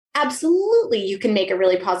absolutely you can make a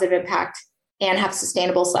really positive impact and have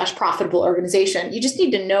sustainable/profitable organization. You just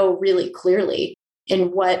need to know really clearly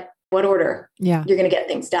in what order Yeah. you're going to get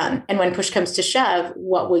things done. And when push comes to shove,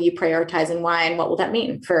 what will you prioritize and why? And what will that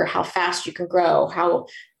mean for how fast you can grow, how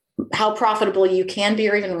profitable you can be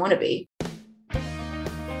or even want to be?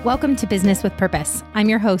 Welcome to Business with Purpose. I'm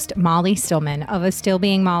your host, Molly Stillman of A Still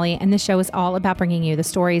Being Molly, and this show is all about bringing you the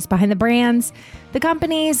stories behind the brands, the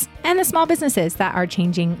companies, and the small businesses that are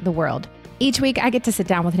changing the world. Each week, I get to sit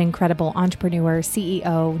down with an incredible entrepreneur,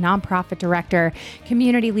 CEO, nonprofit director,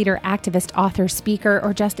 community leader, activist, author, speaker,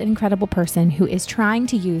 or just an incredible person who is trying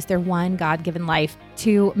to use their one God-given life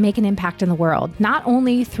to make an impact in the world, not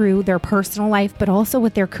only through their personal life, but also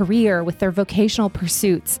with their career, with their vocational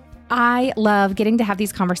pursuits. I love getting to have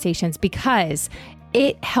these conversations because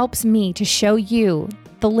it helps me to show you,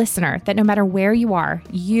 the listener, that no matter where you are,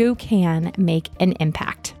 you can make an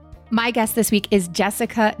impact. My guest this week is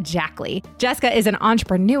Jessica Jackley. Jessica is an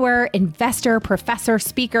entrepreneur, investor, professor,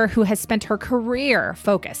 speaker who has spent her career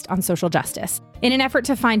focused on social justice in an effort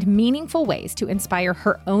to find meaningful ways to inspire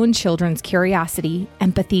her own children's curiosity,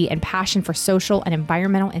 empathy, and passion for social and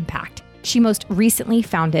environmental impact. She most recently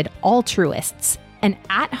founded Altruists, an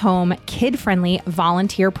at-home, kid-friendly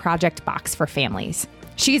volunteer project box for families.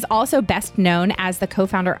 She's also best known as the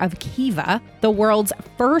co-founder of Kiva, the world's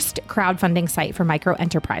first crowdfunding site for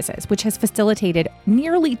micro-enterprises, which has facilitated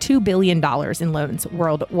nearly $2 billion in loans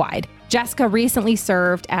worldwide. Jessica recently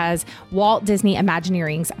served as Walt Disney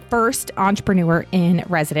Imagineering's first entrepreneur in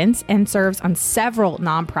residence and serves on several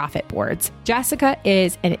nonprofit boards. Jessica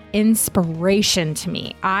is an inspiration to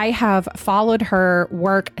me. I have followed her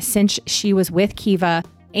work since she was with Kiva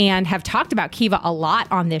and have talked about Kiva a lot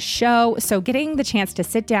on this show. So getting the chance to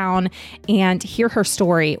sit down and hear her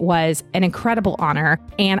story was an incredible honor.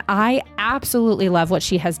 And I absolutely love what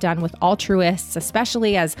she has done with Altruists,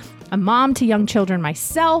 especially as a mom to young children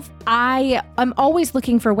myself. I am always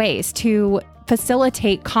looking for ways to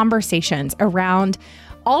facilitate conversations around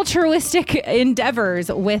altruistic endeavors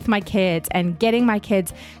with my kids and getting my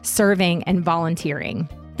kids serving and volunteering.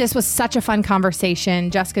 This was such a fun conversation.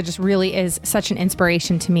 Jessica just really is such an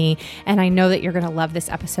inspiration to me, and I know that you're going to love this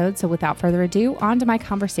episode. So without further ado, on to my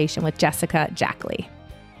conversation with Jessica Jackley.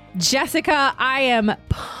 Jessica, I am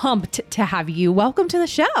pumped to have you. Welcome to the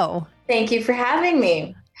show. Thank you for having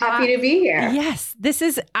me. Happy to be here. Yes,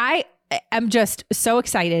 I am just so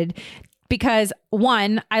excited because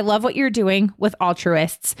one, I love what you're doing with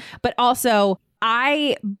Altruists, but also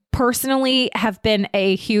I personally have been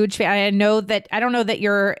a huge fan. I don't know that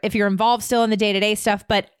if you're involved still in the day-to-day stuff,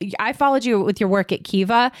 but I followed you with your work at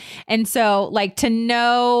Kiva. And so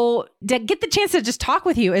to get the chance to just talk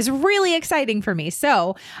with you is really exciting for me.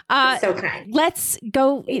 So, let's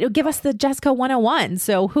go, give us the Jessica 101.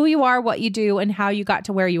 So who you are, what you do, and how you got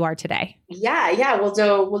to where you are today. Yeah.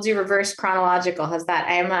 We'll do reverse chronological. How's that?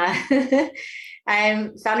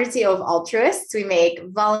 I'm founder and CEO of Altruists. We make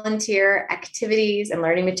volunteer activities and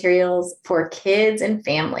learning materials for kids and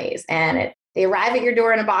families. And they arrive at your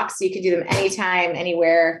door in a box, so you can do them anytime,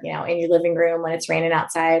 anywhere, in your living room when it's raining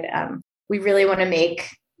outside. We really want to make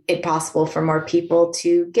it possible for more people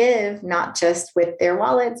to give, not just with their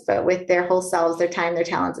wallets, but with their whole selves, their time, their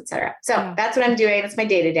talents, et cetera. So that's what I'm doing. That's my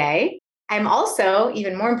day-to-day. I'm also,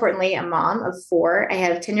 even more importantly, a mom of 4. I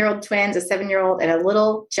have 10-year-old twins, a 7-year-old, and a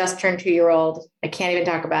little just turned 2-year-old. I can't even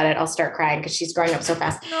talk about it. I'll start crying because she's growing up so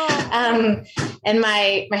fast. No. And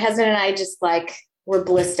my husband and I just we're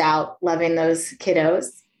blissed out loving those kiddos.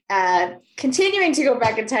 Continuing to go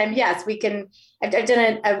back in time, yes, we can. I've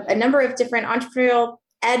done a number of different entrepreneurial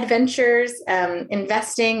adventures,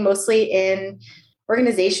 investing mostly in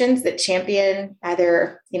organizations that champion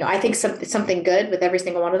either, I think something good with every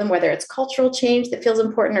single one of them, whether it's cultural change that feels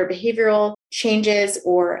important or behavioral changes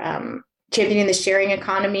or championing the sharing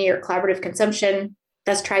economy or collaborative consumption.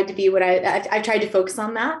 That's tried to be what I've tried to focus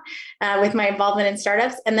on that with my involvement in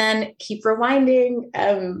startups, and then keep rewinding.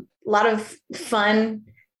 A lot of fun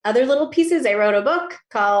other little pieces. I wrote a book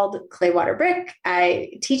called Clay Water Brick.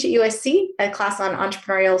 I teach at USC, a class on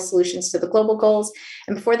entrepreneurial solutions to the global goals.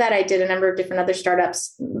 And before that, I did a number of different other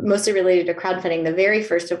startups, mostly related to crowdfunding, the very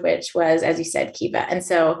first of which was, as you said, Kiva. And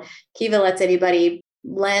so Kiva lets anybody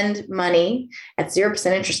lend money at 0%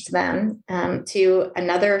 interest to them to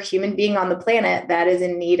another human being on the planet that is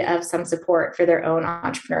in need of some support for their own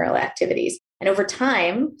entrepreneurial activities. And over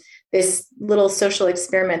time, this little social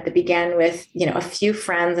experiment that began with, a few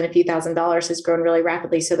friends and a few $1,000s has grown really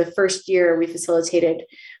rapidly. So the first year we facilitated,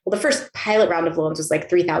 the first pilot round of loans was like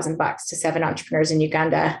 $3,000 to 7 entrepreneurs in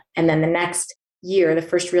Uganda. And then the next year, the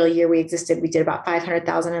first real year we existed, we did about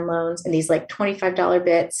 500,000 in loans and these like $25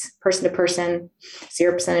 bits, person to person,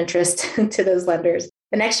 0% interest to those lenders.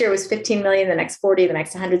 The next year was 15 million, the next 40, the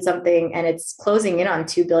next 100 something. And it's closing in on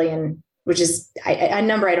 2 billion, which is a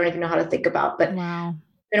number I don't even know how to think about, but wow,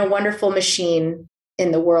 been a wonderful machine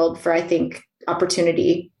in the world for, I think,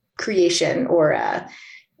 opportunity creation, or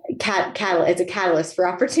it's a catalyst for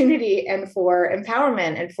opportunity and for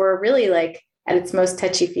empowerment and for really like at its most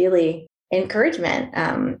touchy-feely encouragement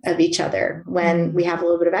of each other. When we have a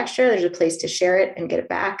little bit of extra, there's a place to share it and get it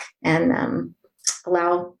back, and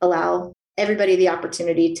allow everybody the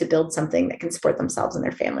opportunity to build something that can support themselves and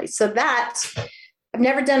their families. So that I've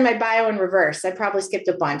never done my bio in reverse. I probably skipped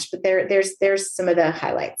a bunch, but there's some of the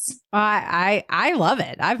highlights. I love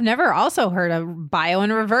it. I've never also heard of bio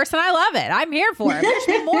in reverse, and I love it. I'm here for it. There's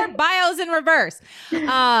been more bios in reverse.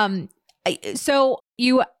 So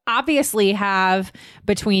you obviously have,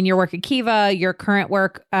 between your work at Kiva, your current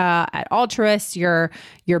work at Altruist, your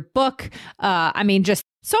book, I mean, just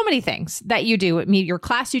so many things that you do. I mean, your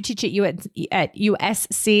class you teach at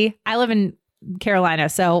USC. I live in Carolina,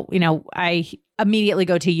 so I immediately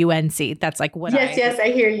go to UNC. That's like what I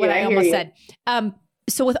hear you. What I almost said.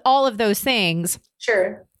 So with all of those things,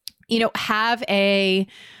 sure, have a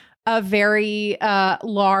very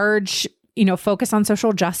large focus on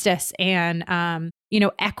social justice and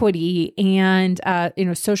equity and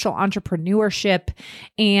social entrepreneurship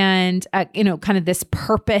and kind of this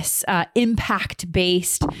purpose impact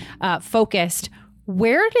based focused.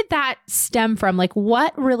 Where did that stem from? Like,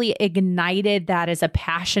 what really ignited that as a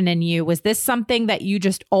passion in you? Was this something that you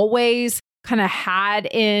just always kind of had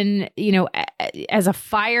in, as a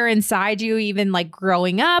fire inside you, even like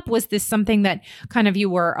growing up? Was this something that kind of you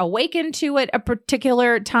were awakened to at a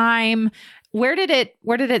particular time? Where did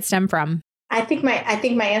it stem from? I think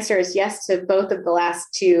my answer is yes to both of the last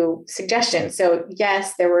two suggestions. So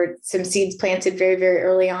yes, there were some seeds planted very, very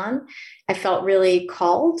early on. I felt really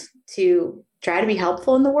called to try to be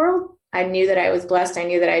helpful in the world. I knew that I was blessed. I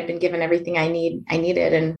knew that I'd been given everything I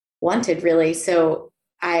needed and wanted, really. So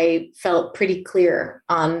I felt pretty clear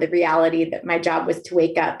on the reality that my job was to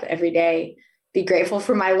wake up every day, be grateful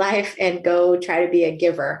for my life, and go try to be a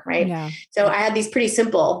giver, right? Yeah. So I had these pretty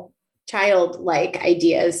simple childlike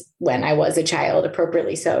ideas when I was a child,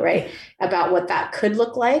 appropriately so, right? About what that could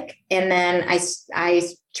look like. And then I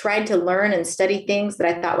tried to learn and study things that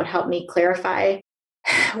I thought would help me clarify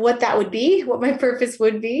what that would be, what my purpose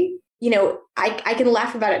would be. I can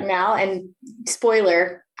laugh about it now, and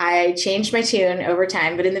spoiler, I changed my tune over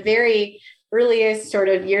time, but in the very earliest sort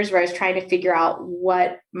of years where I was trying to figure out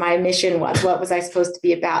what my mission was, what was I supposed to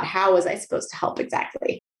be about? How was I supposed to help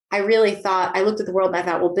exactly? I really thought, I looked at the world and I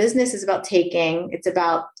thought, well, business is about taking, it's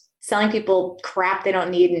about selling people crap they don't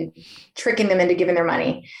need and tricking them into giving their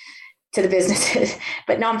money to the businesses.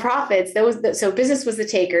 But nonprofits, so business was the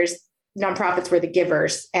takers, nonprofits were the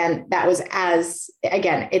givers. And that was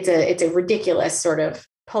again, it's a ridiculous sort of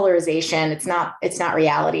polarization. It's not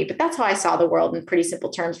reality, but that's how I saw the world in pretty simple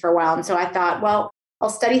terms for a while. And so I thought, well, I'll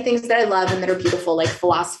study things that I love and that are beautiful, like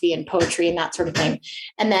philosophy and poetry and that sort of thing.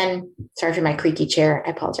 And then, sorry for my creaky chair. I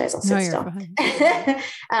apologize. I'll sit still.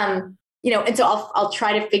 And so I'll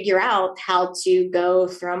try to figure out how to go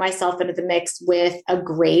throw myself into the mix with a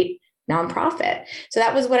great nonprofit. So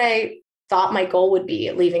that was what I thought my goal would be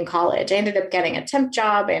leaving college. I ended up getting a temp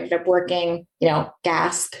job. I ended up working,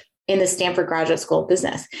 gasp, in the Stanford Graduate School of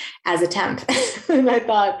Business as a temp. And I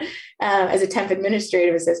thought, as a temp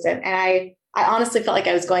administrative assistant. And I honestly felt like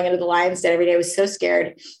I was going into the lion's den every day. I was so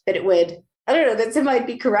scared that that it might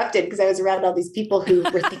be corrupted, because I was around all these people who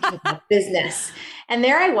were thinking about business. And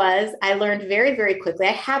there I was. I learned very, very quickly.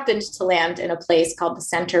 I happened to land in a place called the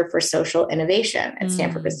Center for Social Innovation at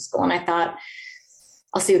Stanford Business School. And I thought,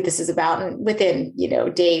 I'll see what this is about. And within,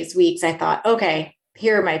 days, weeks, I thought, okay,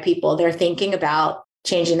 here are my people. They're thinking about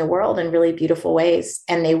changing the world in really beautiful ways.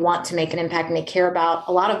 And they want to make an impact, and they care about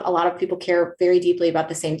a lot of people care very deeply about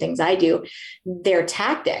the same things I do. Their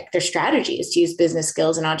tactic, their strategy is to use business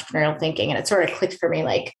skills and entrepreneurial thinking. And it sort of clicked for me.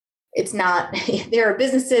 Like, it's not, there are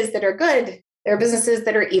businesses that are good. There are businesses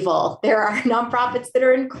that are evil. There are nonprofits that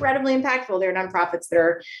are incredibly impactful. There are nonprofits that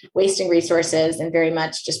are wasting resources and very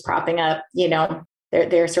much just propping up,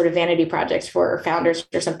 they're sort of vanity projects for founders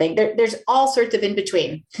or something. There's all sorts of in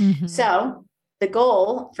between. Mm-hmm. So the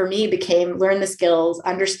goal for me became learn the skills,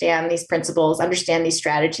 understand these principles, understand these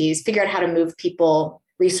strategies, figure out how to move people,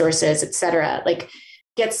 resources, et cetera, like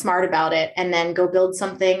get smart about it, and then go build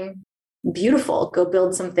something beautiful, go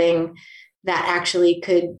build something that actually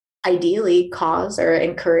could ideally cause or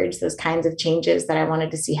encourage those kinds of changes that I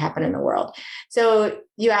wanted to see happen in the world. So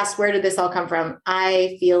you asked, where did this all come from?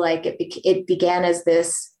 I feel like it began as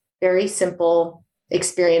this very simple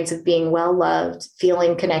experience of being well loved,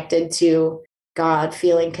 feeling connected to God,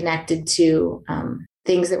 feeling connected to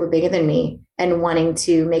things that were bigger than me, and wanting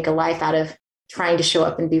to make a life out of trying to show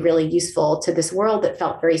up and be really useful to this world that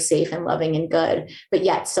felt very safe and loving and good, but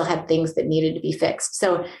yet still had things that needed to be fixed.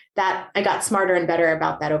 So that I got smarter and better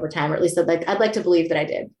about that over time, or at least I'd like to believe that I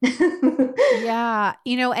did. Yeah.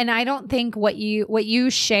 And I don't think what you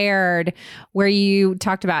shared, where you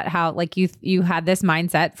talked about how like you had this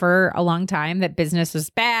mindset for a long time that business was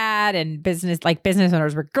bad and business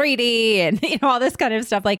owners were greedy and all this kind of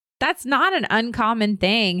stuff. Like that's not an uncommon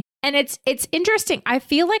thing. And it's interesting. I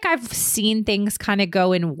feel like I've seen things kind of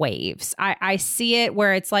go in waves. I see it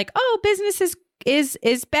where it's like, oh, business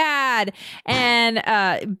is bad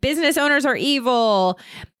and business owners are evil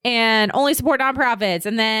and only support nonprofits.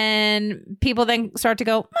 And then people then start to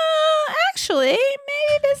go, actually,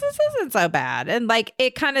 maybe business isn't so bad. And like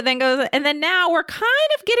it kind of then goes, and then now we're kind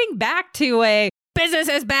of getting back to a business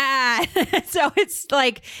is bad. So it's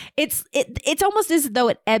like, it's almost as though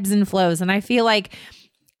it ebbs and flows. And I feel like,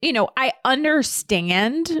 I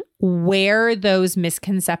understand where those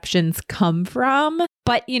misconceptions come from.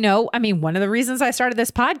 But, one of the reasons I started this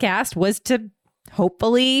podcast was to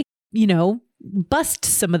hopefully, bust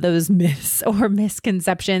some of those myths or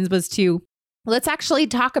misconceptions, was to let's actually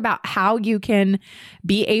talk about how you can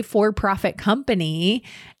be a for-profit company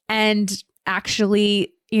and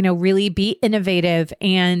actually really be innovative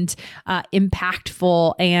and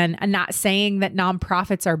impactful. And I'm not saying that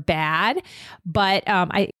nonprofits are bad, but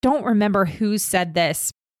I don't remember who said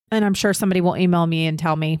this, and I'm sure somebody will email me and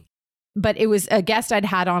tell me. But it was a guest I'd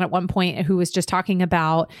had on at one point who was just talking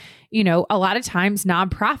about, a lot of times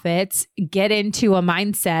nonprofits get into a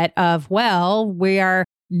mindset of, well, we are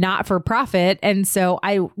not for profit. And so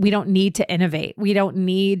we don't need to innovate. We don't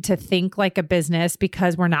need to think like a business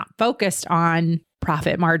because we're not focused on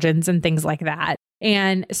profit margins and things like that.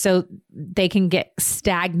 And so they can get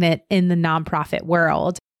stagnant in the nonprofit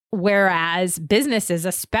world. Whereas businesses,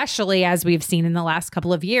 especially as we've seen in the last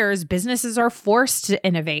couple of years, businesses are forced to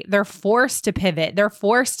innovate. They're forced to pivot. They're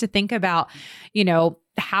forced to think about,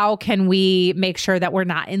 how can we make sure that we're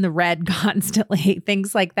not in the red constantly,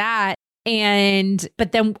 things like that.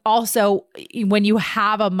 But then also when you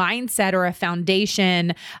have a mindset or a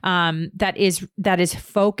foundation that is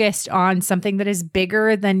focused on something that is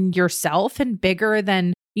bigger than yourself and bigger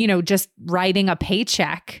than, just writing a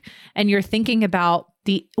paycheck, and you're thinking about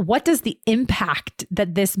what does the impact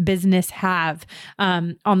that this business have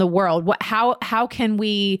on the world? How can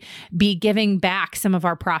we be giving back some of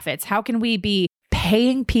our profits? How can we be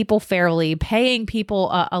paying people fairly, paying people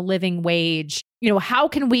a living wage? How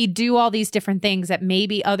can we do all these different things that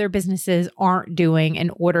maybe other businesses aren't doing in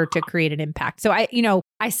order to create an impact? So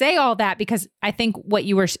I say all that because I think what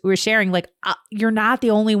you were sharing, like you're not the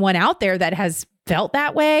only one out there that has felt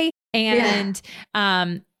that way. And,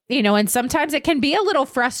 and sometimes it can be a little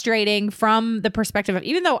frustrating from the perspective of,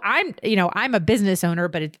 even though I'm a business owner,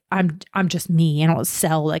 but I'm just me. I don't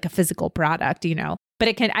sell like a physical product,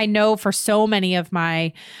 but I know for so many of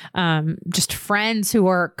my just friends who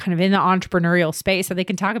are kind of in the entrepreneurial space, so they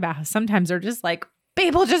can talk about how sometimes they're just like,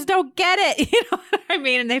 people just don't get it. You know what I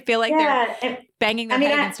mean? And they feel like they're banging their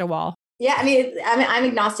head against a wall. Yeah. I'm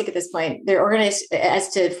agnostic at this point. They're organized as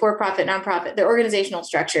to for-profit, nonprofit, their organizational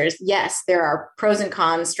structures. Yes, there are pros and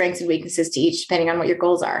cons, strengths and weaknesses to each, depending on what your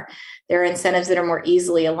goals are. There are incentives that are more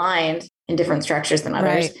easily aligned in different structures than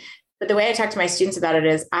others. Right. But the way I talk to my students about it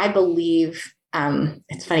is I believe,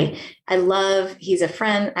 it's funny. He's a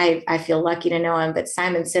friend. I feel lucky to know him, but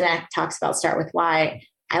Simon Sinek talks about start with why.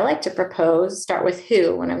 I like to propose, start with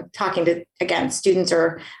who, when I'm talking to, again, students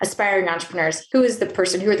or aspiring entrepreneurs. Who is the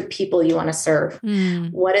person? Who are the people you want to serve?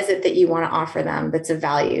 What is it that you want to offer them that's of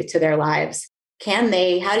value to their lives? How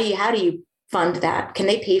do you fund that? Can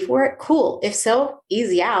they pay for it? Cool. If so,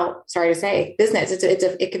 easy out. Sorry to say, business.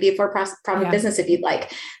 It could be a for-profit business if you'd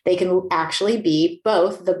like. They can actually be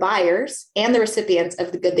both the buyers and the recipients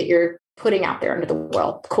of the good that you're putting out there into the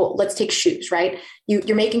world. Cool. Let's take shoes, right?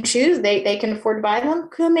 You're making shoes. They can afford to buy them.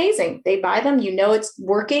 Amazing. They buy them. It's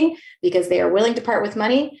working because they are willing to part with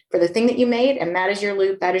money for the thing that you made. And that is your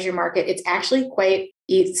loop. That is your market. It's actually quite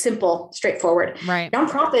simple, straightforward. Right.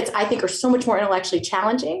 Nonprofits, I think, are so much more intellectually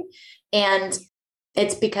challenging. And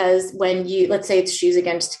it's because let's say it's shoes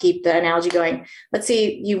again, just to keep the analogy going. Let's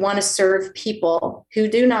say you want to serve people who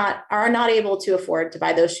are not able to afford to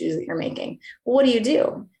buy those shoes that you're making. Well, what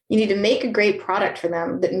do? You need to make a great product for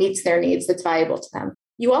them that meets their needs, that's valuable to them.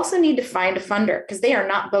 you also need to find a funder because they are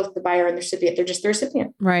not both the buyer and the recipient. They're just the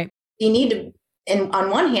recipient. Right. You need to, and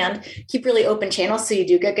on one hand, keep really open channels so you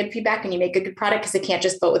do get good feedback and you make a good product because they can't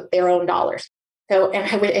just vote with their own dollars. So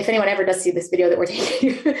if anyone ever does see this video that we're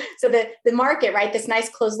taking, so the market, right, this nice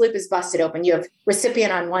closed loop is busted open. You have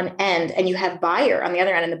recipient on one end and you have buyer on the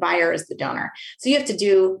other end, and the buyer is the donor. So you have to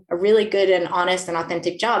do a really good and honest and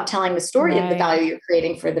authentic job telling the story of the value you're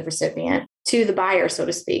creating for the recipient to the buyer, so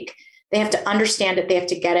to speak. They have to understand it, they have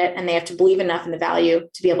to get it, and they have to believe enough in the value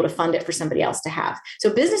to be able to fund it for somebody else to have.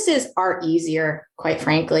 So businesses are easier, quite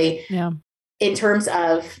frankly, in terms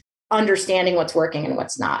of understanding what's working and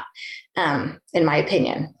what's not, in my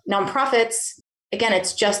opinion. Nonprofits, again,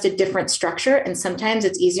 it's just a different structure. And sometimes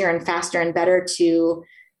it's easier and faster and better to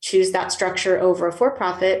choose that structure over a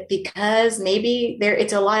for-profit because maybe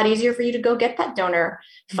it's a lot easier for you to go get that donor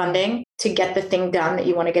funding to get the thing done that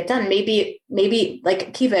you want to get done. Maybe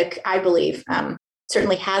like Kiva, I believe,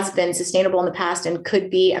 certainly has been sustainable in the past and could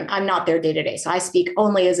be. I'm not there day to day, so I speak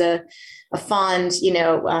only as a fond,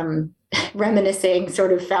 reminiscing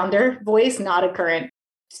sort of founder voice, not a current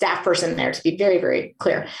staff person there, to be very, very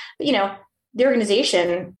clear. But, the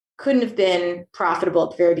organization couldn't have been profitable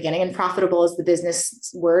at the very beginning, and profitable is the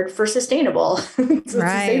business word for sustainable. So it's the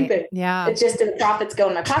same thing. Yeah. It's just, do the profits go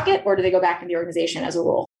in my pocket or do they go back in the organization as a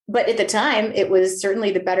rule? But at the time, it was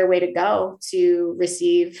certainly the better way to go to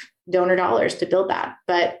receive donor dollars to build that.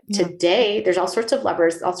 But today there's all sorts of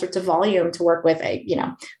levers, all sorts of volume to work with.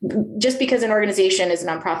 Just because an organization is a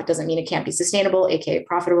nonprofit doesn't mean it can't be sustainable, aka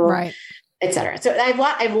profitable, right, et cetera. So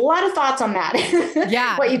I have a lot of thoughts on that.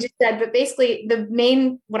 Yeah. What you just said, but basically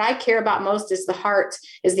what I care about most is the heart,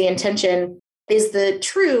 is the intention, is the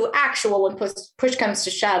true actual, when push comes to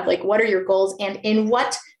shove, like what are your goals and in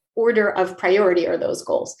what order of priority are those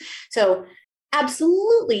goals? So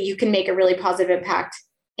absolutely, you can make a really positive impact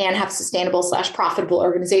and have sustainable/profitable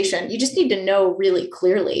organization. You just need to know really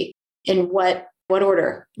clearly in what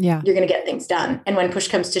order you're going to get things done. And when push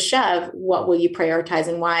comes to shove, what will you prioritize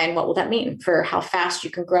and why? And what will that mean for how fast you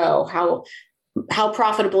can grow, how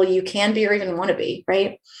profitable you can be or even want to be,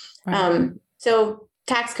 right? So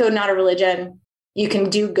tax code, not a religion. You can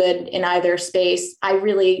do good in either space. I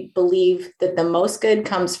really believe that the most good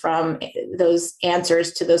comes from those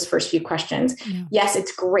answers to those first few questions. Yeah. Yes,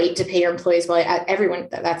 it's great to pay your employees well. Everyone,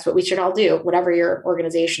 that's what we should all do, whatever your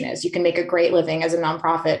organization is. You can make a great living as a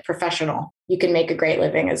nonprofit professional. You can make a great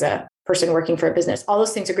living as a person working for a business. All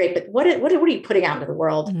those things are great, but what are you putting out into the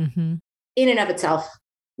world in and of itself?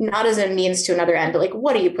 Not as a means to another end, but like,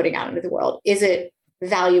 what are you putting out into the world? Is it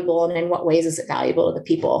valuable? And in what ways is it valuable to the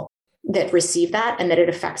people that receive that and that it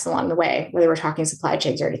affects along the way, whether we're talking supply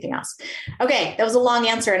chains or anything else? Okay. That was a long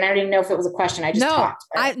answer. And I didn't know if it was a question. I just talked.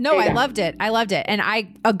 I loved it. I loved it. And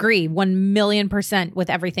I agree 1,000,000% with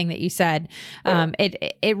everything that you said.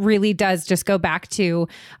 It really does just go back to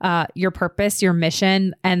your purpose, your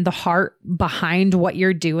mission, and the heart behind what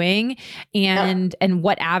you're doing and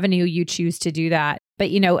what avenue you choose to do that. But,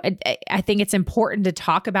 I think it's important to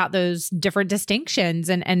talk about those different distinctions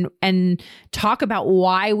and talk about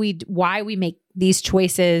why we make these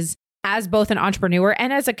choices as both an entrepreneur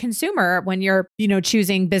and as a consumer when you're,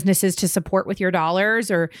 choosing businesses to support with your dollars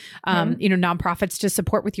or, nonprofits to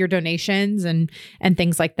support with your donations and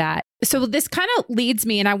things like that. So this kind of leads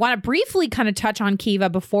me, and I want to briefly kind of touch on Kiva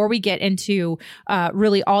before we get into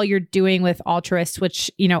really all you're doing with Altruist, which,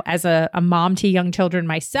 as a mom to young children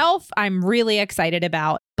myself, I'm really excited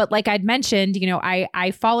about. But like I'd mentioned,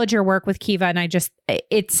 I followed your work with Kiva, and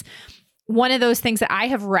it's one of those things that I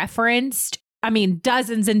have referenced,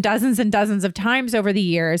 dozens and dozens and dozens of times over the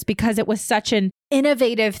years because it was such an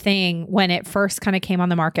innovative thing when it first kind of came on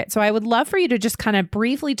the market. So I would love for you to just kind of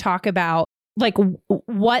briefly talk about like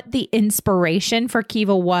what the inspiration for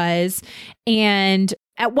Kiva was, and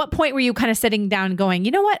at what point were you kind of sitting down going,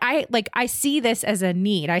 you know what, I see this as a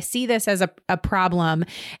need. I see this as a problem.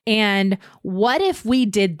 And what if we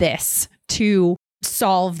did this to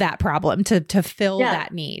solve that problem, to fill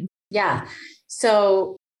that need? Yeah.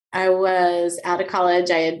 So I was out of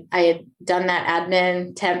college. I had done that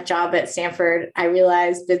admin temp job at Stanford. I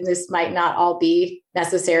realized business might not all be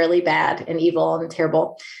necessarily bad and evil and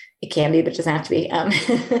terrible. It can be, but it doesn't have to be. And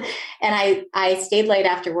I stayed late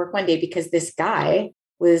after work one day because this guy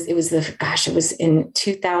it was in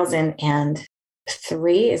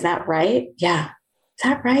 2003. Is that right? Yeah. Is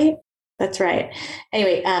that right? That's right.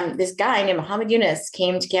 Anyway, this guy named Muhammad Yunus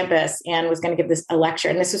came to campus and was going to give a lecture.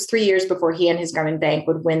 And this was 3 years before he and his Garmin Bank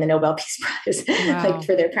would win the Nobel Peace Prize,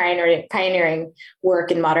 for their pioneering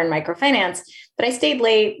work in modern microfinance. but I stayed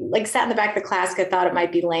late, like sat in the back of the class because I thought it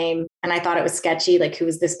might be lame. And I thought it was sketchy. Like, who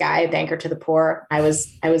was this guy, banker to the poor? I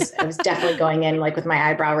was definitely going in like with my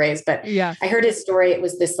eyebrow raised, but yeah. I heard his story. It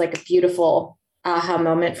was this like a beautiful aha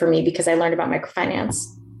moment for me because I learned about microfinance.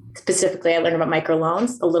 Specifically, I learned about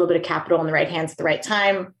microloans, a little bit of capital in the right hands at the right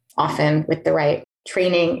time, often with the right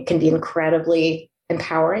training. It can be incredibly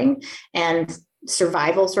empowering, and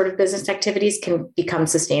survival sort of business activities can become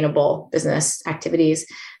sustainable business activities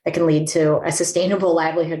that can lead to a sustainable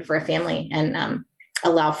livelihood for a family and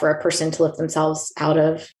allow for a person to lift themselves out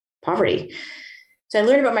of poverty. So I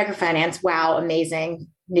learned about microfinance. Wow, amazing.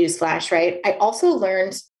 Newsflash, right? I also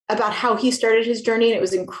learned about how he started his journey, and it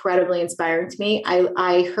was incredibly inspiring to me.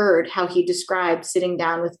 I heard how he described sitting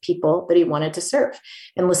down with people that he wanted to serve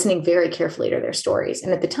and listening very carefully to their stories.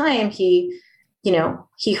 And at the time, he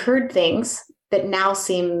heard things that now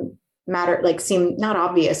seem not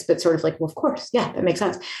obvious, but sort of like, well, of course, yeah, that makes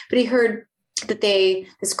sense. But he heard that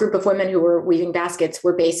this group of women who were weaving baskets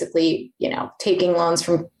were basically, taking loans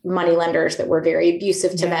from money lenders that were very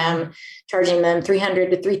abusive to them, charging them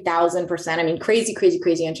 300 to 3,000%. I mean, crazy, crazy,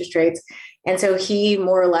 crazy interest rates. And so he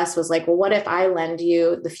more or less was like, well, what if I lend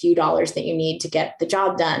you the few dollars that you need to get the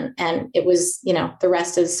job done? And it was, the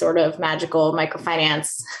rest is sort of magical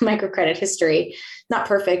microfinance, microcredit history, not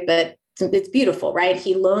perfect, but it's beautiful, right?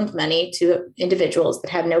 He loaned money to individuals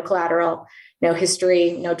that had no collateral, no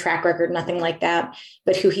history, no track record, nothing like that,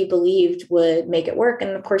 but who he believed would make it work.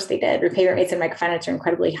 And of course they did. Repayment rates in microfinance are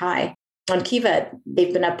incredibly high. On Kiva,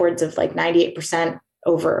 they've been upwards of like 98%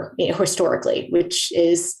 over, historically, which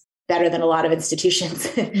is better than a lot of institutions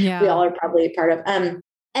we all are probably a part of.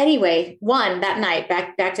 Anyway, one, that night,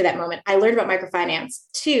 back to that moment, I learned about microfinance.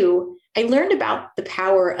 Two, I learned about the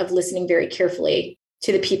power of listening very carefully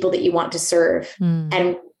to the people that you want to serve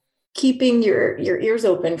and keeping your ears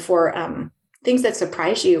open for things that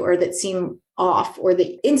surprise you or that seem off, or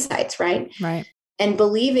the insights, right? Right. And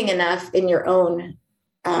believing enough in your own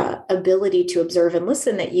ability to observe and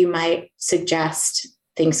listen that you might suggest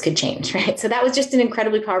things could change, right? So that was just an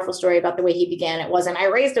incredibly powerful story about the way he began. It wasn't, I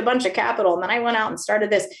raised a bunch of capital and then I went out and started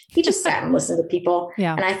this. He just sat and listened to people.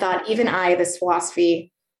 Yeah. And I thought, even I, this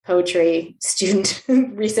philosophy, poetry student,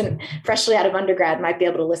 freshly out of undergrad, might be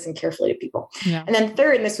able to listen carefully to people. Yeah. And then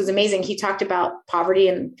third, and this was amazing, he talked about poverty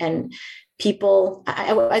and people.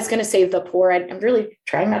 I was going to say the poor. I'm really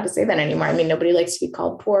trying not to say that anymore. I mean, nobody likes to be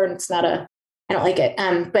called poor, and I don't like it.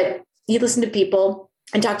 But he listened to people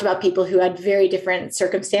and talked about people who had very different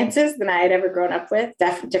circumstances than I had ever grown up with,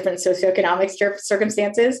 different socioeconomic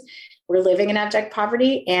circumstances, were living in abject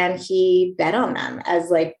poverty. And he bet on them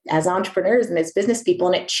as entrepreneurs and as business people.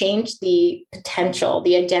 And it changed the potential,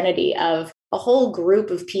 the identity of a whole group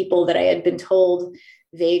of people that I had been told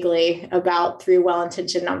vaguely about through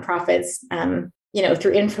well-intentioned nonprofits,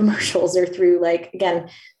 through infomercials or through, again,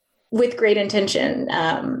 with great intention,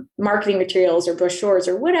 marketing materials or brochures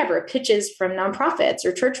or whatever, pitches from nonprofits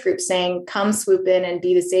or church groups saying, come swoop in and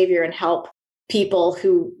be the savior and help people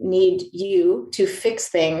who need you to fix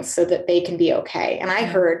things so that they can be okay. And I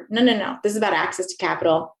heard, no, this is about access to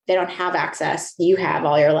capital. They don't have access. You have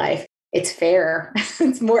all your life. It's fair.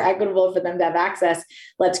 It's more equitable for them to have access.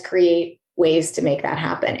 Let's create ways to make that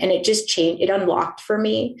happen. And it just changed. It unlocked for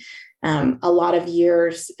me a lot of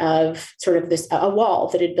years of sort of a wall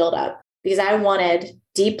that had built up, because I wanted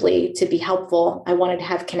deeply to be helpful. I wanted to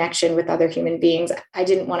have connection with other human beings. I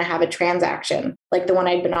didn't want to have a transaction like the one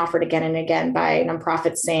I'd been offered again and again by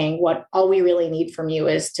nonprofits saying, all we really need from you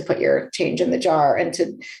is to put your change in the jar and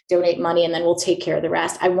to donate money, and then we'll take care of the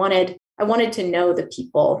rest. I wanted to know the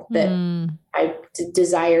people that I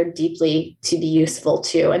desired deeply to be useful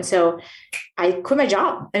to. And so I quit my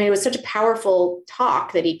job. I mean, it was such a powerful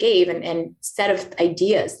talk that he gave and set of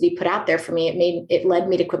ideas that he put out there for me. It led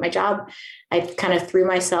me to quit my job. I kind of threw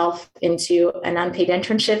myself into an unpaid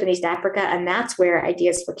internship in East Africa. And that's where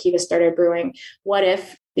ideas for Kiva started brewing. What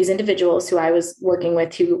if these individuals who I was working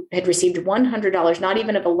with, who had received $100, not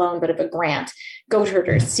even of a loan, but of a grant, goat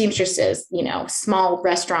herders, seamstresses, small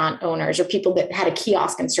restaurant owners, or people that had a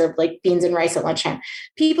kiosk and served beans and rice at lunchtime,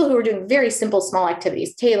 people who were doing very simple, small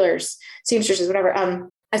activities, tailors, seamstresses, whatever.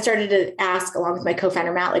 I started to ask, along with my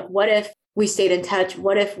co-founder, Matt, what if we stayed in touch?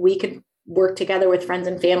 What if we could work together with friends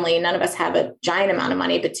and family? None of us have a giant amount of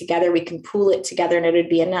money, but together we can pool it together and it would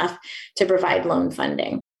be enough to provide loan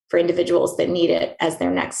funding for individuals that need it as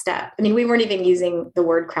their next step. I mean, we weren't even using the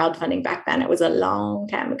word crowdfunding back then. It was a long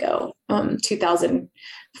time ago,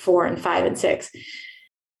 2004 and 5 and 6.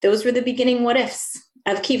 Those were the beginning what ifs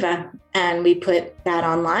of Kiva. And we put that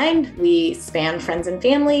online. We spanned friends and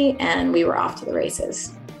family, and we were off to the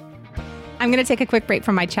races. I'm going to take a quick break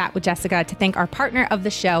from my chat with Jessica to thank our partner of the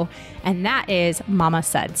show, and that is Mama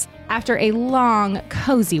Suds. After a long,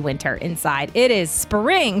 cozy winter inside, it is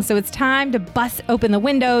spring, so it's time to bust open the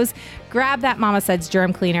windows, grab that Mama Suds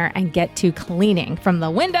germ cleaner, and get to cleaning. From the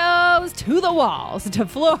windows to the walls to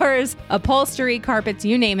floors, upholstery, carpets,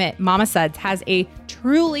 you name it, Mama Suds has a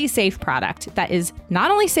truly safe product that is not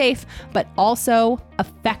only safe, but also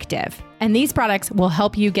effective. And these products will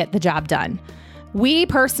help you get the job done. We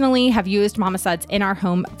personally have used Mama Suds in our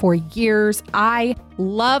home for years. I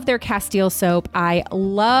love their Castile soap. I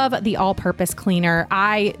love the all-purpose cleaner.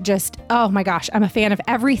 Oh my gosh, I'm a fan of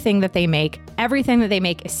everything that they make. Everything that they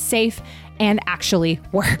make is safe and actually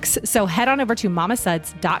works. So head on over to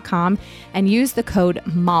mamasuds.com and use the code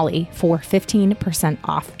MOLLY for 15%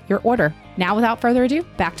 off your order. Now, without further ado,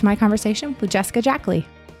 back to my conversation with Jessica Jackley.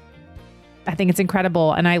 I think it's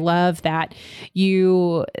incredible. And I love that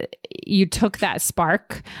you took that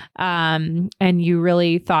spark and you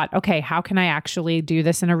really thought, okay, how can I actually do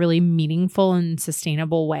this in a really meaningful and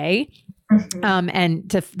sustainable way? Mm-hmm. And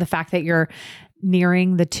to the fact that you're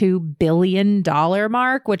nearing the $2 billion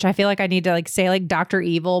mark, which I feel like I need to say Dr.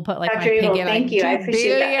 Evil, put Dr. my Evil, thank you. I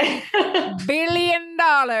appreciate that. $1 billion.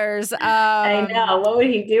 I know. What would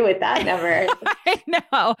he do with that number? I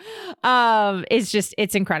know.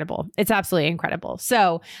 It's incredible. It's absolutely incredible.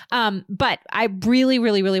 So, but I really,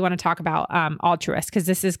 really, really want to talk about Altruist, because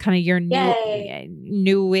this is kind of your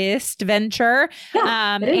newest venture.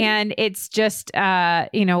 Yeah, and it's just,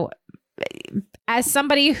 as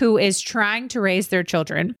somebody who is trying to raise their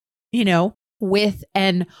children, with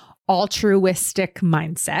an altruistic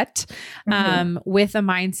mindset, with a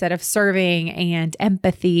mindset of serving and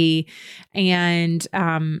empathy and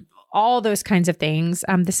all those kinds of things,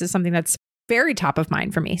 this is something that's very top of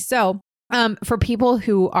mind for me. So for people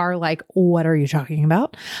who are like, what are you talking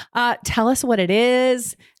about? Tell us what it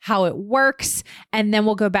is, how it works, and then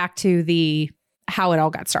we'll go back to how it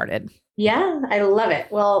all got started. Yeah, I love it.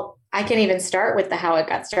 Well, I can even start with how it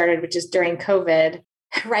got started, which is during COVID,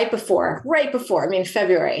 right before,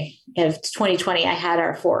 February of 2020, I had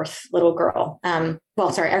our fourth little girl.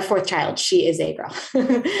 Our fourth child. She is a girl.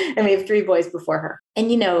 And we have 3 boys before her. And,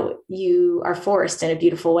 you are forced in a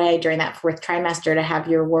beautiful way during that 4th trimester to have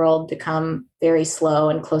your world become very slow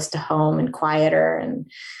and close to home and quieter and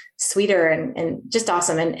sweeter and just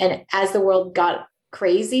awesome. And as the world got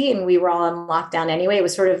crazy and we were all on lockdown anyway, it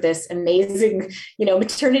was sort of this amazing,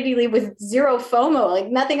 maternity leave with zero FOMO,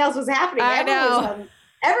 nothing else was happening.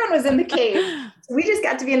 Everyone was in the cave. We just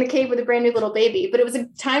got to be in the cave with a brand new little baby, but it was a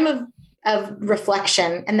time of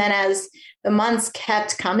reflection. And then as the months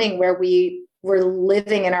kept coming where we were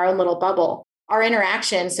living in our own little bubble, our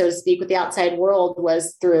interaction, so to speak, with the outside world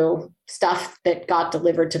was through stuff that got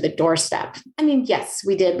delivered to the doorstep. I mean, yes,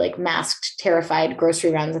 we did masked, terrified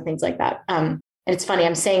grocery runs and things like that. And it's funny,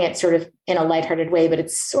 I'm saying it sort of in a lighthearted way, but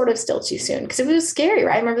it's sort of still too soon because it was scary,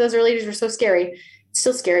 right? I remember those early days were so scary. It's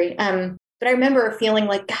still scary. But I remember feeling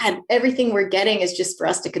like, God, everything we're getting is just for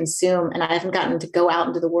us to consume. And I haven't gotten to go out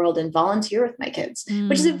into the world and volunteer with my kids,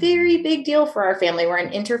 which is a very big deal for our family. We're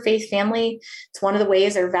an interfaith family. It's one of the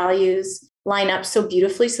ways our values line up so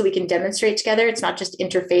beautifully so we can demonstrate together. It's not just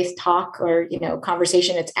interfaith talk or,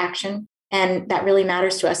 conversation, it's action. And that really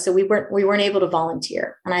matters to us. So we weren't able to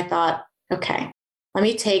volunteer. And I thought, okay, let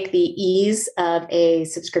me take the ease of a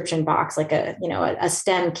subscription box, like a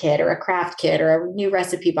STEM kit or a craft kit or a new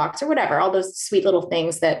recipe box or whatever, all those sweet little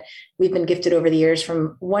things that we've been gifted over the years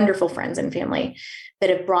from wonderful friends and family that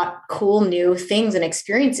have brought cool new things and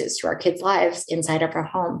experiences to our kids' lives inside of our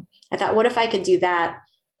home. I thought, what if I could do that,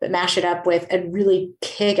 but mash it up with a really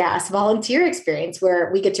kick-ass volunteer experience where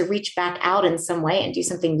we get to reach back out in some way and do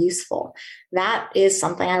something useful. That is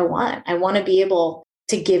something I want. I want to be able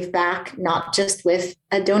to give back, not just with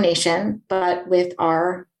a donation, but with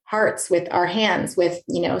our hearts, with our hands, with,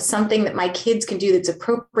 something that my kids can do that's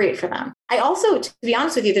appropriate for them. I also, to be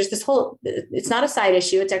honest with you, there's this it's not a side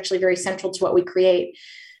issue. It's actually very central to what we create,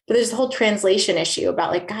 but there's a whole translation issue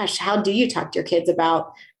about gosh, how do you talk to your kids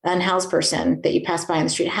about an unhoused person that you pass by in the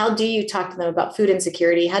street? How do you talk to them about food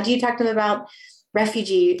insecurity? How do you talk to them about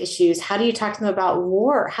refugee issues? How do you talk to them about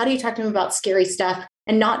war? How do you talk to them about scary stuff?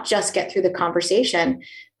 And not just get through the conversation,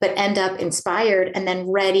 but end up inspired and then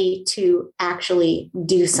ready to actually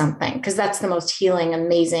do something. Because that's the most healing,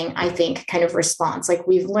 amazing, I think, kind of response.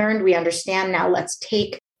 We've learned, we understand, now let's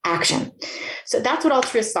take action. So that's what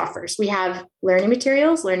Altruist offers. We have learning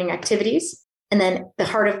materials, learning activities, and then the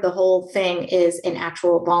heart of the whole thing is an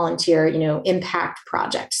actual volunteer, impact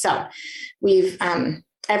project. So we've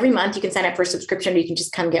every month you can sign up for a subscription, or you can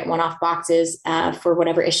just come get one-off boxes for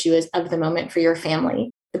whatever issue is of the moment for your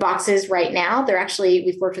family. The boxes right now,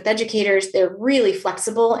 we've worked with educators. They're really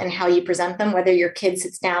flexible in how you present them, whether your kid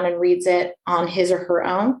sits down and reads it on his or her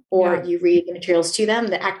own, or you read the materials to them.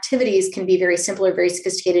 The activities can be very simple or very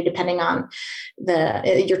sophisticated depending on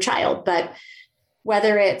your child. But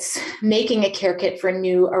whether it's making a care kit for a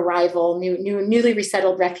new arrival, newly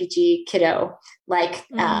resettled refugee kiddo, like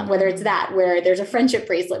whether it's that, where there's a friendship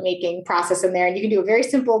bracelet making process in there, and you can do a very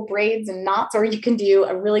simple braids and knots, or you can do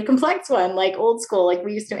a really complex one, like old school, like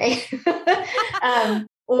we used to make.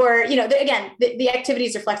 Or, the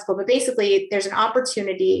activities are flexible, but basically there's an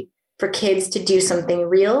opportunity for kids to do something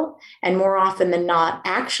real, and more often than not,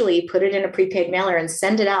 actually put it in a prepaid mailer and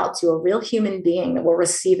send it out to a real human being that will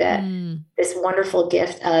receive it. This wonderful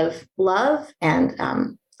gift of love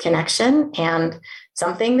and connection, and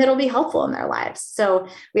something that'll be helpful in their lives. So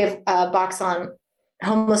we have a box on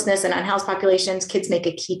homelessness and unhoused populations. Kids make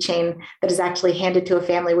a keychain that is actually handed to a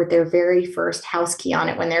family with their very first house key on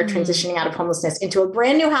it when they're transitioning out of homelessness into a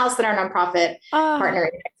brand new house that our nonprofit partner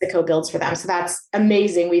in Mexico builds for them. So that's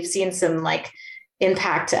amazing. We've seen some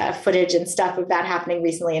impact footage and stuff of that happening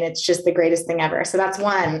recently, and it's just the greatest thing ever. So that's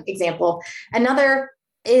one example. Another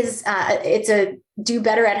is it's a do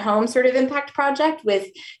better at home sort of impact project with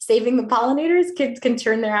saving the pollinators. Kids can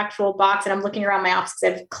turn their actual box, and I'm looking around my office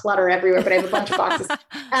because I have clutter everywhere, but I have a bunch of boxes.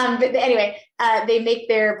 But anyway, they make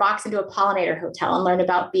their box into a pollinator hotel and learn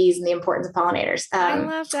about bees and the importance of pollinators. I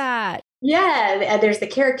love that. Yeah, there's the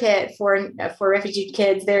care kit for refugee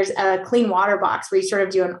kids. There's a clean water box where you sort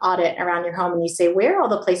of do an audit around your home and you say, where are all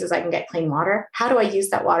the places I can get clean water? How do I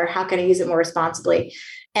use that water? How can I use it more responsibly?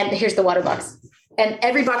 And here's the water box. And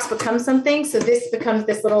every box becomes something. So this becomes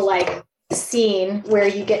this little scene where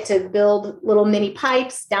you get to build little mini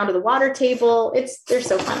pipes down to the water table. They're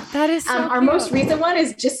so fun. That is so our most recent one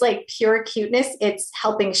is just pure cuteness. It's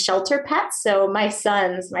helping shelter pets. So my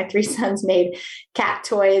 3 sons made cat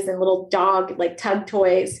toys and little dog tug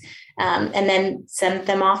toys, and then sent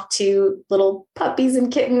them off to little puppies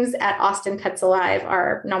and kittens at Austin Pets Alive,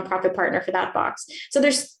 our nonprofit partner for that box. So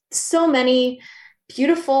there's so many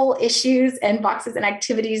beautiful issues and boxes and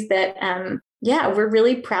activities that, we're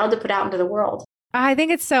really proud to put out into the world. I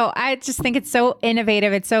just think it's so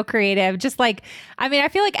innovative. It's so creative. I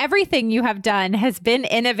feel like everything you have done has been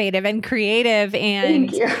innovative and creative. And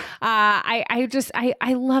Thank you.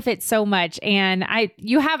 I love it so much. And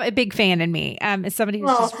you have a big fan in me. As somebody who's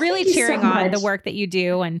just really cheering on the work that you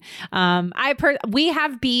do. And we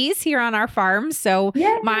have bees here on our farm. So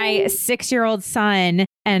my 6-year-old son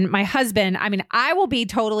and my husband, I will be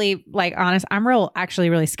totally honest. I'm actually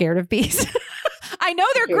really scared of bees. I know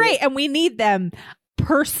they're great and we need them.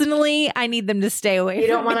 Personally, I need them to stay away. You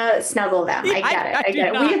don't want to snuggle them. I get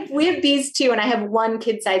it. We have bees too. And I have one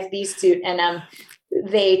kid-sized bee suit, and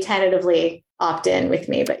they tentatively opt in with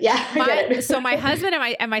me, but I get it. So my husband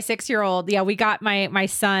and my 6-year-old, we got my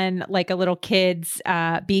son a little kid's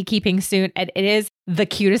beekeeping suit, and it is the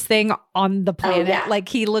cutest thing on the planet.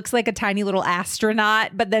 He looks like a tiny little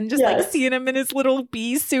astronaut, but then just seeing him in his little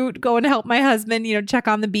bee suit going to help my husband, check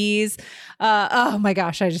on the bees. Oh my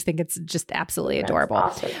gosh, I just think it's just absolutely adorable.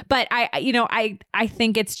 Awesome. But I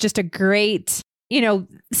think it's just a great,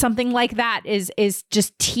 something like that is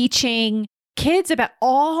just teaching kids about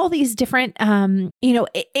all these different,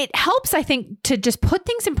 it helps, I think, to just put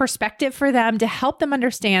things in perspective for them, to help them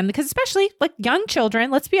understand, because especially young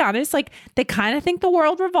children, let's be honest, they kind of think the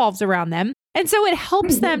world revolves around them. And so it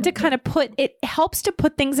helps them to kind of put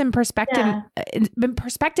things in perspective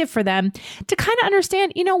for them to kind of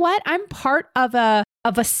understand, what, I'm part of a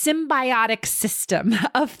symbiotic system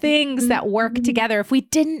of things that work together. If we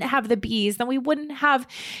didn't have the bees, then we wouldn't have,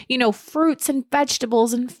 fruits and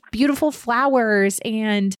vegetables and beautiful flowers.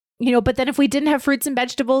 And, but then if we didn't have fruits and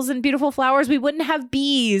vegetables and beautiful flowers, we wouldn't have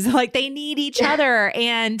bees. They need each other.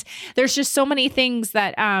 And there's just so many things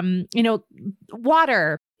that,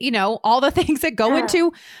 water, all the things that go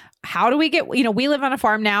into how do we get, we live on a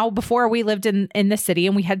farm now. Before we lived in the city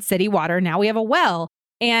and we had city water. Now we have a well.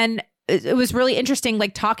 And it was really interesting,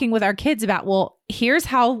 talking with our kids about, well, here's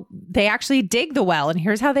how they actually dig the well. And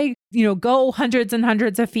here's how they, go hundreds and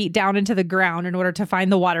hundreds of feet down into the ground in order to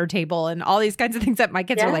find the water table and all these kinds of things that my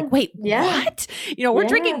kids are wait, what? We're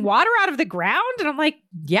drinking water out of the ground. And I'm like,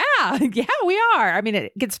 yeah, we are.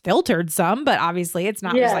 It gets filtered some, but obviously it's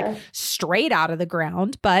not just straight out of the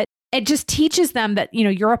ground, but it just teaches them that,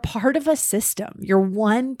 you're a part of a system. You're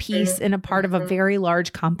one piece in a part of a very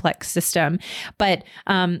large, complex system. But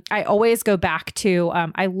I always go back to,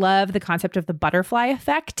 I love the concept of the butterfly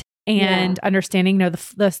effect. and understanding,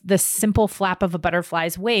 the simple flap of a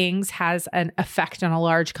butterfly's wings has an effect on a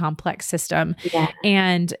large complex system. Yeah.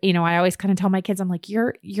 And, I always kind of tell my kids, I'm like,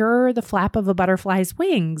 you're the flap of a butterfly's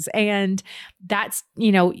wings. And that's,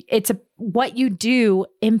 what you do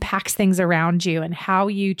impacts things around you, and how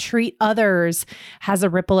you treat others has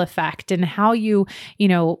a ripple effect, and how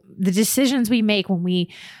the decisions we make when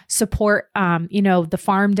we support, the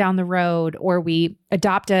farm down the road, or we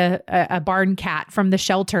adopt a barn cat from the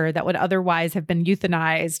shelter that would otherwise have been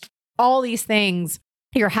euthanized. All these things,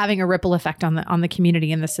 you're having a ripple effect on the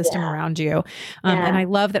community and the system around you. And I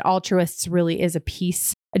love that Altruists really is a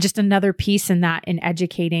piece, just another piece in that, in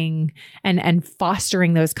educating and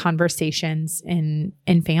fostering those conversations in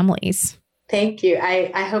families. Thank you.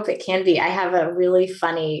 I hope it can be. I have a really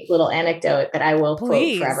funny little anecdote that I will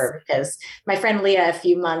quote forever, because my friend Leah, a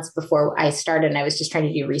few months before I started, and I was just trying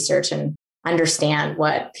to do research and understand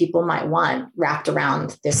what people might want wrapped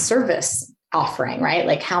around this service offering, right?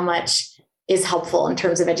 Like how much is helpful in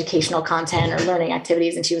terms of educational content or learning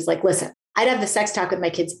activities. And she was like, listen, I'd have the sex talk with my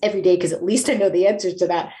kids every day because at least I know the answers to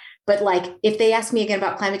that. But like, if they ask me again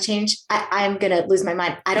about climate change, I'm going to lose my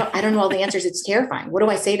mind. I don't know all the answers. It's terrifying. What do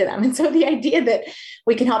I say to them? And so the idea that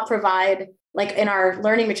we can help provide, like in our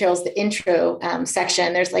learning materials, the intro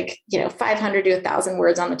section, there's 500 to 1,000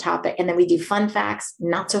 words on the topic. And then we do fun facts,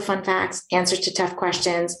 not so fun facts, answers to tough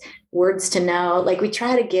questions, words to know. Like we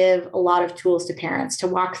try to give a lot of tools to parents to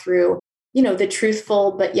walk through, the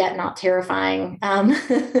truthful, but yet not terrifying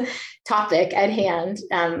topic at hand.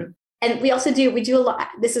 And we do a lot.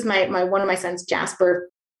 This is one of my sons, Jasper.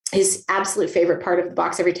 His absolute favorite part of the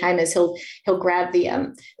box every time is he'll grab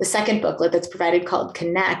the second booklet that's provided called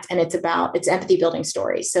Connect, and it's empathy building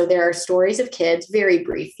stories. So there are stories of kids, very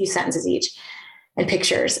brief, few sentences each, and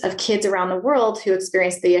pictures of kids around the world who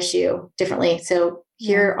experience the issue differently. So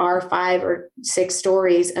here are 5 or 6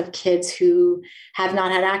 stories of kids who have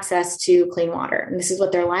not had access to clean water, and this is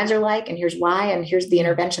what their lives are like, and here's why, and here's the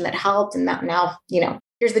intervention that helped, and that now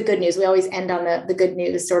here's the good news. We always end on the good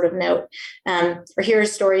news sort of note. Or here are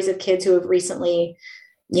stories of kids who have recently,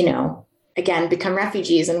 again, become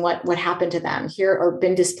refugees and what happened to them here, or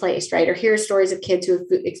been displaced, right? Or here are stories of kids who have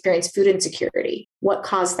experienced food insecurity. What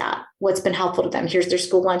caused that? What's been helpful to them? Here's their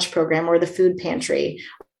school lunch program, or the food pantry,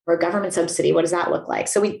 or a government subsidy. What does that look like?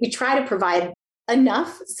 So we try to provide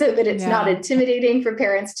enough so that it's not intimidating for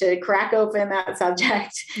parents to crack open that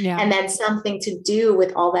subject, and then something to do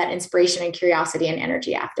with all that inspiration and curiosity and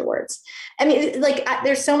energy afterwards. I mean,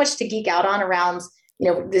 there's so much to geek out on around,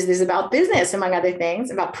 this is about business, among other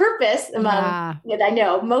things, about purpose, I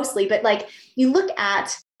know mostly, but you look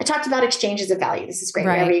at, I talked about exchanges of value. This is great.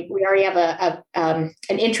 Right. We already have an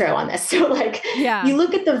intro on this. So you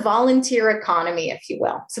look at the volunteer economy, if you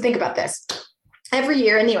will. So think about this. Every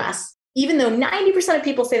year in the US, even though 90% of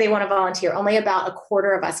people say they want to volunteer, only about a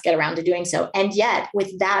quarter of us get around to doing so. And yet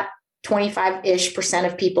with that 25%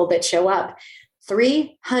 of people that show up,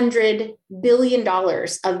 $300 billion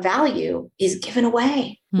of value is given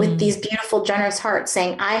away with these beautiful, generous hearts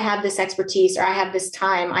saying, I have this expertise, or I have this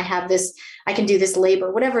time, I can do this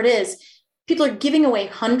labor, whatever it is. People are giving away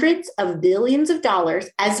hundreds of billions of dollars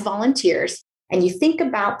as volunteers. And you think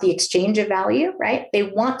about the exchange of value, right? They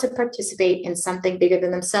want to participate in something bigger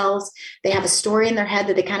than themselves. They have a story in their head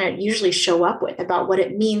that they kind of usually show up with about what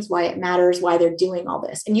it means, why it matters, why they're doing all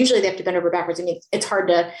this. And usually they have to bend over backwards. I mean, it's hard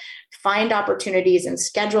to find opportunities and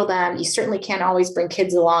schedule them. You certainly can't always bring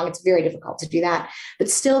kids along. It's very difficult to do that. But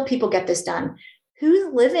still, people get this done.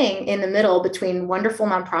 Who's living in the middle between wonderful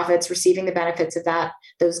nonprofits receiving the benefits of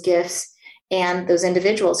those gifts, and those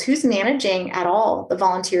individuals? Who's managing at all the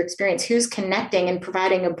volunteer experience? Who's connecting and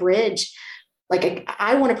providing a bridge?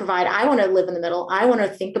 I want to live in the middle. I want to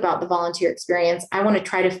think about the volunteer experience. I want to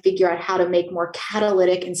try to figure out how to make more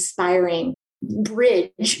catalytic, inspiring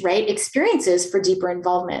bridge, right, experiences for deeper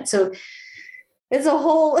involvement. So it's a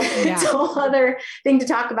whole other thing to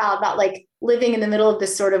talk about living in the middle of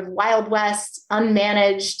this sort of Wild West,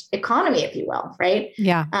 unmanaged economy, if you will, right?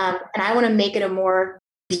 Yeah. And I want to make it a more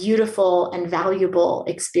beautiful and valuable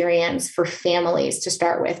experience for families to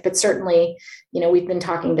start with. But certainly, we've been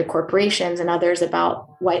talking to corporations and others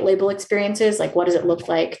about white label experiences. What does it look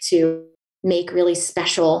like to make really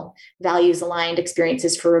special values aligned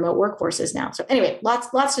experiences for remote workforces now? So anyway, lots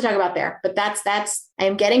to talk about there, but that's, I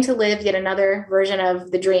am getting to live yet another version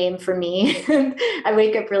of the dream for me. I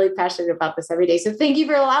wake up really passionate about this every day. So thank you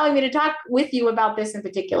for allowing me to talk with you about this in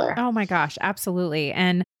particular. Oh my gosh, absolutely.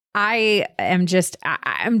 And I'm just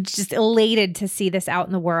elated to see this out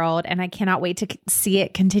in the world, and I cannot wait to see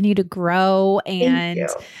it continue to grow and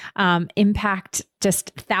impact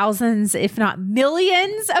just thousands, if not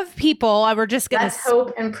millions of people. We're just going to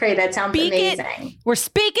hope and pray. That sounds amazing. We're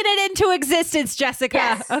speaking it into existence, Jessica.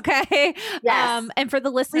 Yes. Okay. Yes. And for the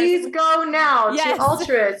listeners, please go now to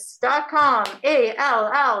altruists.com,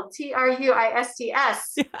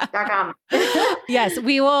 ALLTRUISTS.com. Yes,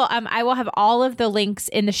 we will. I will have all of the links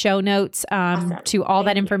in the show notes to all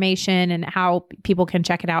that information and how people can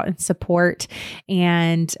check it out and support.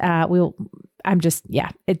 And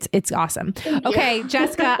it's awesome. Okay,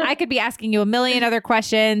 Jessica, I could be asking you a million other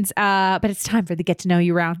questions, but it's time for the get to know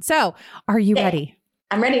you round. So are you ready?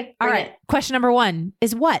 I'm ready. All right. Question number 1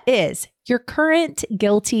 is, what is your current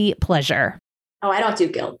guilty pleasure? Oh, I don't do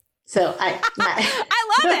guilt. So I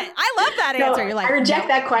love it. I love that answer. You're like, I reject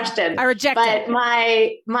that question. I reject it. But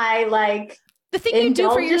my like the thing you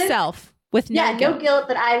do for yourself with no guilt. No guilt,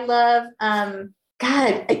 but I love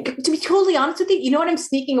God, to be totally honest with you, you know what I'm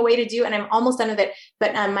sneaking away to do, and I'm almost done with it.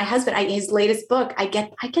 But my husband, his latest book, I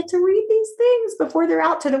get to read these things before they're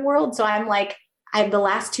out to the world. So I'm like, I have the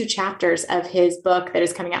last 2 chapters of his book that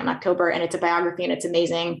is coming out in October, and it's a biography, and it's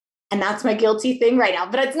amazing. And that's my guilty thing right now.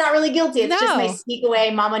 But it's not really guilty. It's just my sneak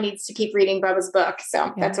away. Mama needs to keep reading Bubba's book.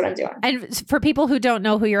 So that's what I'm doing. And for people who don't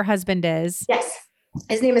know who your husband is. Yes.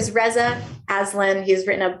 His name is Reza Aslan. He's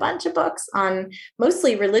written a bunch of books on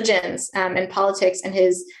mostly religions and politics. And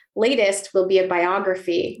his latest will be a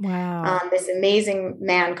biography on this amazing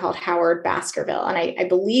man called Howard Baskerville. And I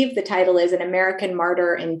believe the title is An American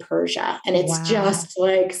Martyr in Persia. And it's just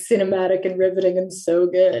like cinematic and riveting and so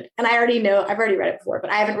good. And I've already read it before, but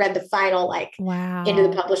I haven't read the final into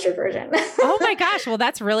the publisher version. Oh my gosh. Well,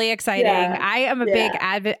 that's really exciting. Yeah. I am a big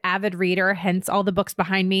avid reader, hence all the books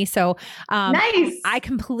behind me. So nice. I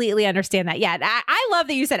completely understand that. Yeah. I love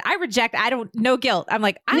that you said, no guilt. I'm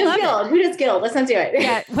like, I love guilt. Who does guilt? Let's not do it.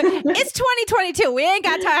 Yeah. It's 2022. We ain't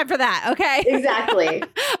got time for that. Okay. Exactly.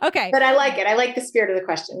 Okay. But I like it. I like the spirit of the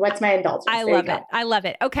question. What's my indulgence? I love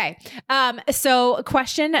it. Okay. So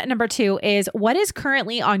question number 2 is, what is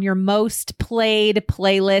currently on your most played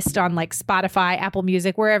playlist on like Spotify, Apple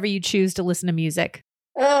Music, wherever you choose to listen to music?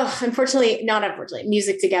 Not unfortunately,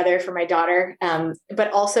 music together for my daughter.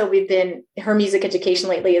 But also her music education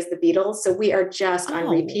lately is the Beatles. So we are just on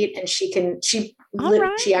repeat, and she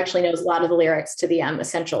actually knows a lot of the lyrics to the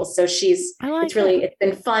Essentials. So it's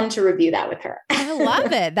been fun to review that with her. I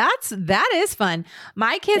love it. That is fun.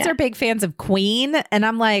 My kids are big fans of Queen, and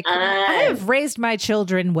I'm like, I have raised my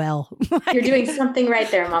children well. You're doing something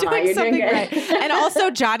right there, Mama. You're doing good. Right. And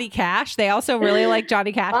also Johnny Cash. They also really like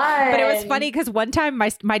Johnny Cash. But it was funny because one time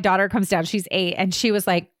my daughter comes down, she's 8, and she was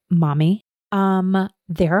like, Mommy,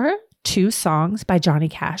 there are 2 songs by Johnny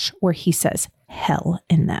Cash where he says hell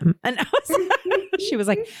in them. And she was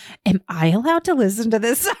like, am I allowed to listen to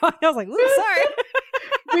this song? I was like, oops, sorry.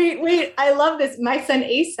 Wait, I love this. My son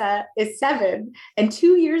Asa is 7, and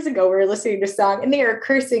 2 years ago we were listening to a song and they are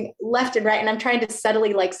cursing left and right. And I'm trying to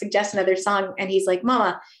subtly suggest another song. And he's like,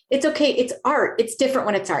 Mama, it's okay. It's art. It's different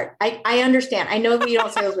when it's art. I understand. I know we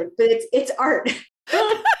don't say those words, but it's art.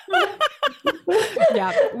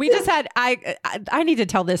 Yeah, we just had, I need to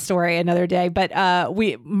tell this story another day, but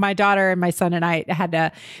my daughter and my son and I had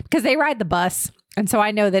to, because they ride the bus. And so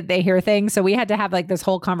I know that they hear things. So we had to have this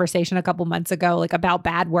whole conversation a couple months ago, about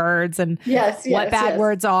bad words and what bad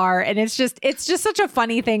words are. And it's just such a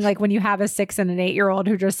funny thing. When you have a 6 and an 8-year-old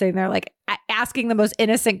who just sitting there, asking the most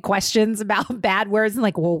innocent questions about bad words and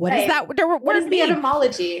well, what is that? What is the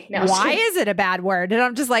etymology? No, why is it a bad word? And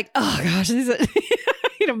I'm just like, oh gosh,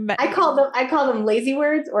 I call them lazy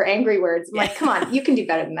words or angry words. I'm like, come on, you can do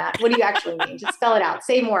better than that. What do you actually mean? Just spell it out.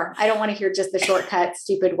 Say more. I don't want to hear just the shortcut,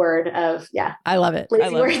 stupid word of, I love it.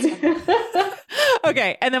 Lazy words.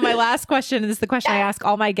 Okay. And then my last question is the question I ask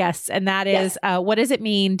all my guests. And that is, what does it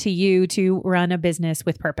mean to you to run a business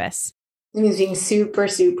with purpose? It means being super,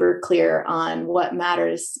 super clear on what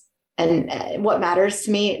matters and what matters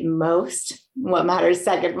to me most, what matters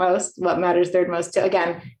second most, what matters third most. So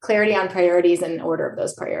again, clarity on priorities and order of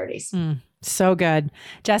those priorities. So good.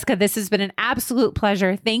 Jessica, this has been an absolute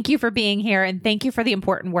pleasure. Thank you for being here. And thank you for the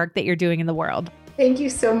important work that you're doing in the world. Thank you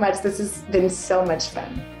so much. This has been so much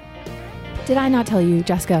fun. Did I not tell you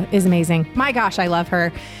Jessica is amazing? My gosh, I love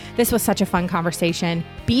her. This was such a fun conversation.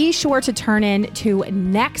 Be sure to turn in to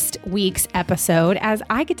next week's episode as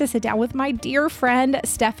I get to sit down with my dear friend,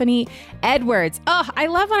 Stephanie Edwards. Oh, I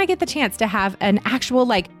love when I get the chance to have an actual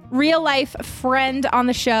real life friend on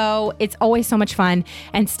the show. It's always so much fun.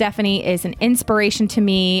 And Stephanie is an inspiration to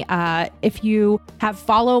me. If you have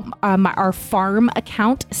followed our farm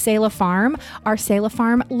account, Selah Farm, our Selah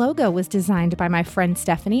Farm logo was designed by my friend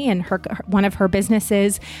Stephanie, and one of her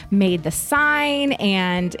businesses made the sign.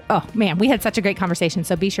 And oh man, we had such a great conversation.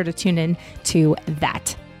 So be sure to tune in to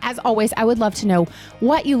that. As always, I would love to know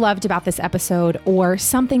what you loved about this episode or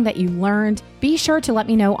something that you learned. Be sure to let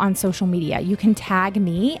me know on social media. You can tag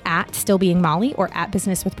me at Still Being Molly or at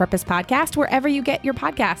Business with Purpose Podcast, wherever you get your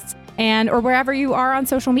podcasts or wherever you are on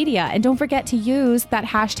social media. And don't forget to use that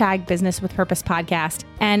hashtag Business with Purpose Podcast.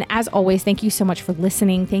 And as always, thank you so much for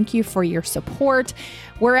listening. Thank you for your support.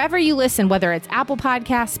 Wherever you listen, whether it's Apple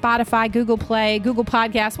Podcasts, Spotify, Google Play, Google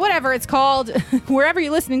Podcasts, whatever it's called, wherever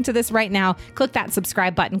you're listening to this right now, click that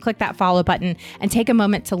subscribe button, click that follow button, and take a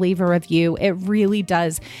moment to leave a review. It really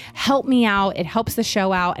does help me out. It helps the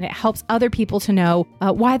show out, and it helps other people to know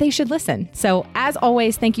why they should listen. So as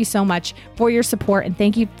always, thank you so much for your support, and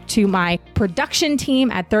thank you to my production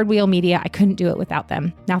team at Third Wheel Media. I couldn't do it without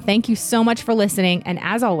them. Now, thank you so much for listening. And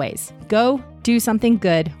as always, go do something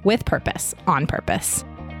good with purpose on purpose.